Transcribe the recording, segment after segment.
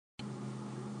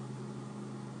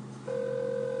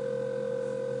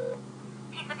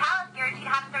the Palace, guaranteed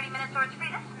to have in 30 minutes or it's free.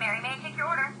 This is Mary. May I take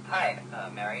your order? Hi,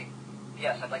 Mary.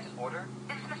 Yes, I'd like to order.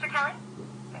 Is this Mr. Kelly?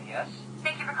 Yes.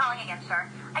 Thank you for calling again,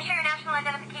 sir. I show your national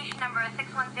identification number as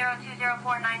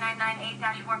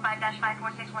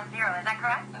 610-204-9998-45-54610. Is that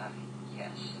correct?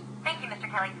 Yes. Thank you,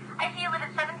 Mr. Kelly. I see you live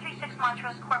at 736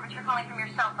 Montrose Court, but you're calling from your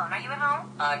cell phone. Are you at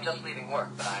home? I'm just leaving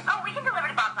work, but I'm... Oh, we can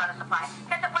deliver to Bob's Auto Supply.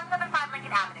 That's at 175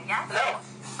 Lincoln Avenue, yes? No,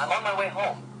 I'm on my way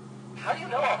home. How do you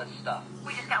know all this stuff?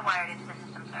 We just got wired into the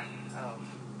system, sir. Oh,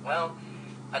 well,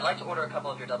 I'd like to order a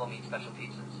couple of your double meat special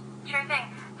pizzas. Sure thing.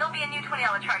 There'll be a new $20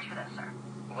 charge for those, sir.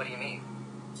 What do you mean?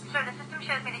 Sir, the system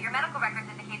shows me that your medical records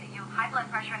indicate that you have high blood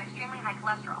pressure and extremely high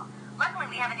cholesterol. Luckily,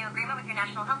 we have a new agreement with your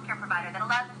national health care provider that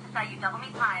allows us to sell you double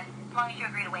meat pies as long as you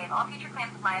agree to waive all future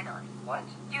claims of liability. What?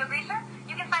 Do you agree, sir?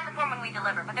 You can sign the form when we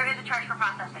deliver, but there is a charge for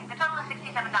processing. The total is $67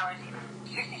 even.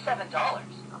 $67?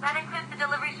 Well, that includes the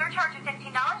delivery surcharge of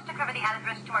 $15 to cover the added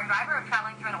risk to our driver of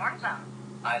traveling through an orange zone.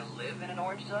 I live in an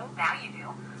orange zone? Now you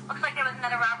do. Looks like there was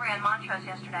another robbery on Montrose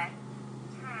yesterday.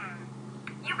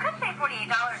 You could save $48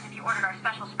 if you ordered our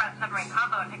special Sprout Submarine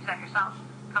combo and picked it up yourself.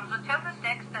 Comes with tofu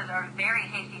sticks. Those are very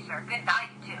tasty, sir. Good value,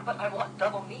 too. But I want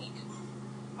double meat.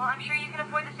 Well, I'm sure you can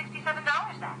afford the $67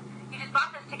 then. You just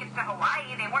bought those tickets to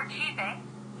Hawaii. They weren't cheap, eh?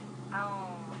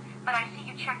 Oh, but I see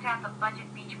you checked out the budget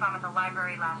beach bum at the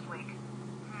library last week.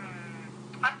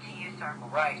 Up to you, sir. All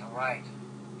right.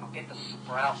 I'll get the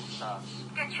Sprout subs.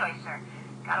 Good choice, sir.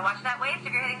 Gotta watch that waist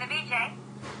if you're hitting the beach, eh?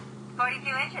 42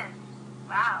 inches.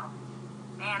 Wow.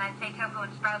 Man, I'd say tofu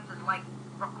and Sprouts is, like,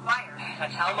 required.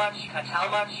 That's how much?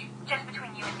 Just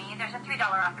between you and me, there's a $3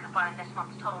 off coupon in this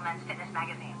month's Total Men's Fitness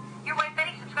magazine. Your wife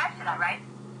Betty subscribes to that, right?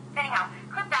 Anyhow,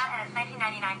 click that and it's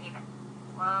 $19.99 even.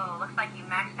 Whoa, looks like you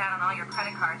maxed out on all your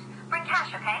credit cards. Bring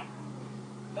cash, okay?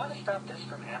 Want to stop this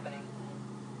from happening?